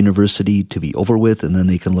of university to be over with, and then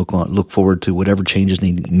they can look forward to whatever changes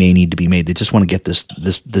may need to be made. They just want to get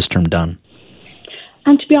this term done.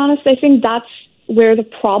 And to be honest, I think that's where the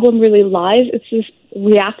problem really lies. It's this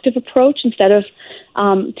reactive approach instead of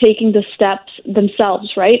taking the steps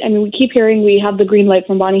themselves, right? I mean, we keep hearing we have the green light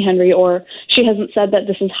from Bonnie Henry, or she hasn't said that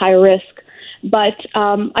this is high risk. But,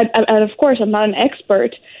 and of course, I'm not an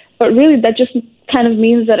expert, but really that just kind of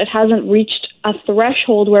means that it hasn't reached a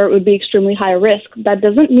threshold where it would be extremely high risk. That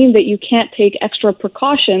doesn't mean that you can't take extra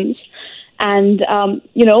precautions and,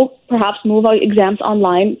 perhaps move out exams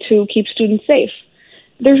online to keep students safe.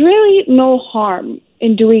 There's really no harm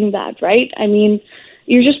in doing that, right? I mean,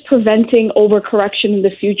 you're just preventing overcorrection in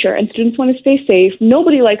the future, and students want to stay safe.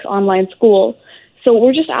 Nobody likes online school, so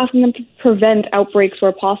we're just asking them to prevent outbreaks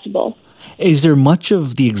where possible. Is there much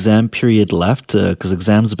of the exam period left? Because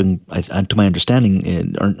exams have been, to my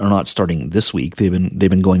understanding, are not starting this week. They've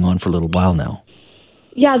been going on for a little while now.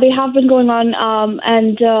 Yeah, they have been going on,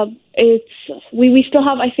 and we still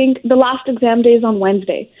have, I think, the last exam day is on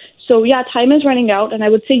Wednesday. So, yeah, time is running out, and I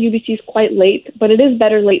would say UBC is quite late, but it is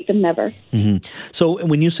better late than never. Mm-hmm. So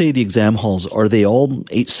when you say the exam halls, are they all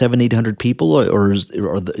 800 people, or is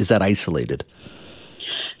that isolated?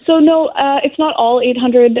 So, no, it's not all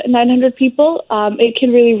 800, 900 people. It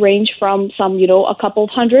can really range from some, a couple of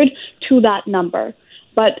hundred to that number.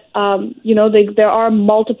 But, there are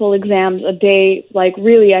multiple exams a day,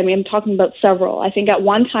 I'm talking about several. I think at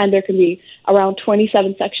one time there can be around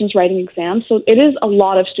 27 sections writing exams. So it is a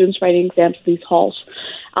lot of students writing exams in these halls.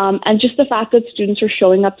 And just the fact that students are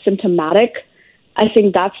showing up symptomatic, I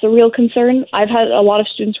think that's the real concern. I've had a lot of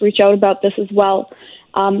students reach out about this as well.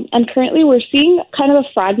 And currently we're seeing kind of a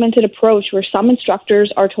fragmented approach where some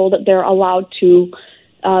instructors are told that they're allowed to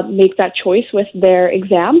make that choice with their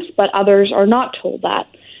exams, but others are not told that.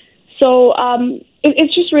 So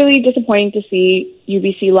it's just really disappointing to see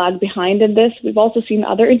UBC lag behind in this. We've also seen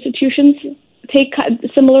other institutions take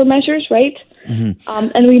similar measures, right?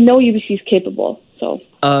 Mm-hmm. And we know UBC is capable.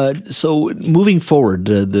 So moving forward,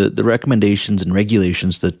 the recommendations and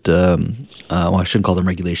regulations that, I shouldn't call them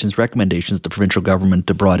regulations, recommendations the provincial government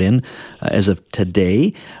brought in as of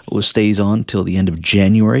today stays on till the end of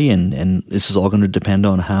January, and this is all going to depend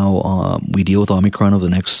on how we deal with Omicron over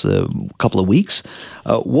the next couple of weeks.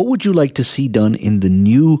 What would you like to see done in the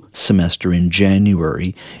new semester in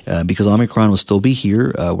January? Because Omicron will still be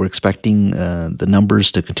here. We're expecting the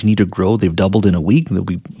numbers to continue to grow. They've doubled in a week.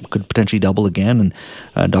 We could potentially double again.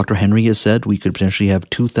 And Dr. Henry has said we could potentially have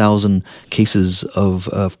 2,000 cases of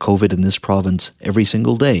COVID in this province every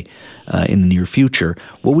single day in the near future.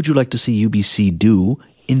 What would you like to see UBC do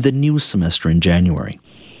in the new semester in January?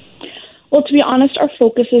 Well, to be honest, our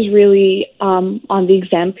focus is really on the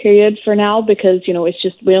exam period for now because, it's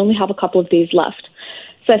just we only have a couple of days left.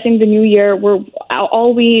 So I think the new year,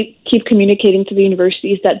 we keep communicating to the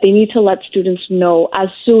universities that they need to let students know as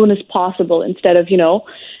soon as possible instead of,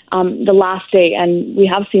 the last day. And we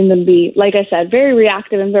have seen them be, like I said, very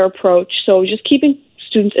reactive in their approach. So just keeping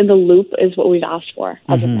students in the loop is what we've asked for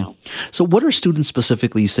as of now. So what are students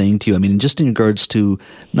specifically saying to you? I mean, just in regards to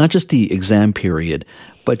not just the exam period,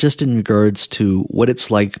 but just in regards to what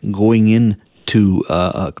it's like going into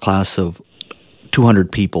a class of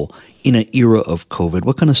 200 people in an era of COVID.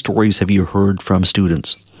 What kind of stories have you heard from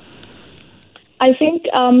students? I think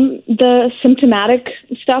the symptomatic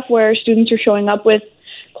stuff where students are showing up with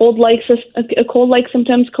cold-like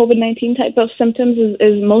symptoms, COVID-19 type of symptoms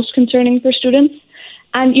is most concerning for students.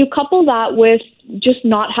 And you couple that with just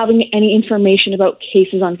not having any information about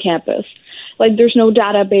cases on campus. Like there's no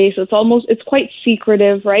database. It's quite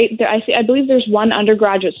secretive, right? I believe there's one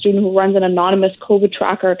undergraduate student who runs an anonymous COVID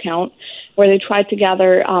tracker account where they tried to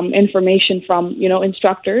gather information from,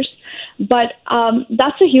 instructors. But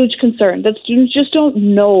that's a huge concern that students just don't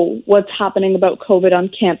know what's happening about COVID on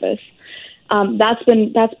campus. That's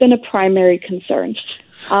been a primary concern.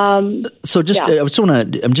 I'm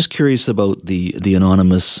just curious about the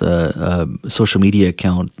anonymous social media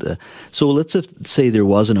account. So let's say there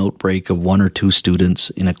was an outbreak of one or two students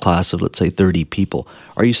in a class of, let's say, 30 people.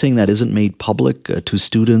 Are you saying that isn't made public to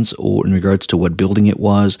students or in regards to what building it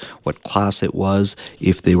was, what class it was,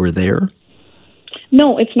 if they were there?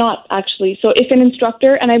 No, it's not actually. So if an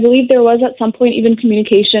instructor, and I believe there was at some point even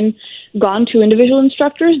communication gone to individual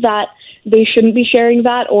instructors that they shouldn't be sharing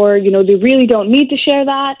that, or, they really don't need to share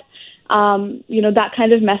that, that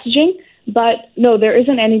kind of messaging. But no, there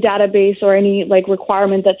isn't any database or any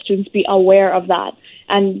requirement that students be aware of that.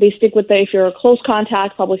 And they stick with if you're a close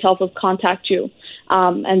contact, public health will contact you.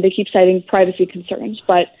 And they keep citing privacy concerns.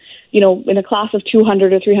 But, in a class of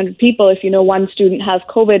 200 or 300 people, if one student has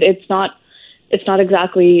COVID, it's not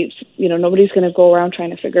exactly, nobody's going to go around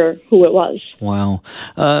trying to figure who it was. Wow.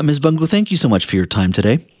 Ms. Bungu, thank you so much for your time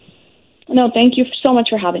today. No, thank you so much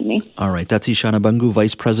for having me. All right. That's Ishana Bungu,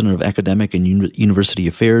 Vice President of Academic and University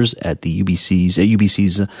Affairs at the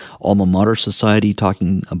UBC's Alma Mater Society,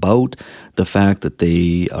 talking about the fact that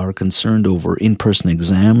they are concerned over in-person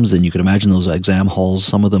exams. And you can imagine those exam halls,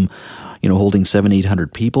 some of them, holding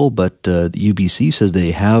 700-800 people. But the UBC says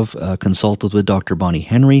they have consulted with Dr. Bonnie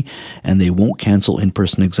Henry, and they won't cancel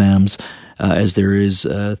in-person exams as there is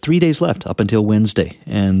 3 days left up until Wednesday.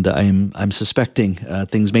 And I'm suspecting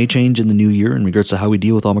things may change in the new year in regards to how we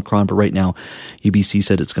deal with Omicron. But right now, UBC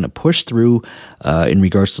said it's going to push through in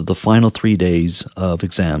regards to the final 3 days of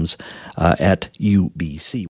exams at UBC.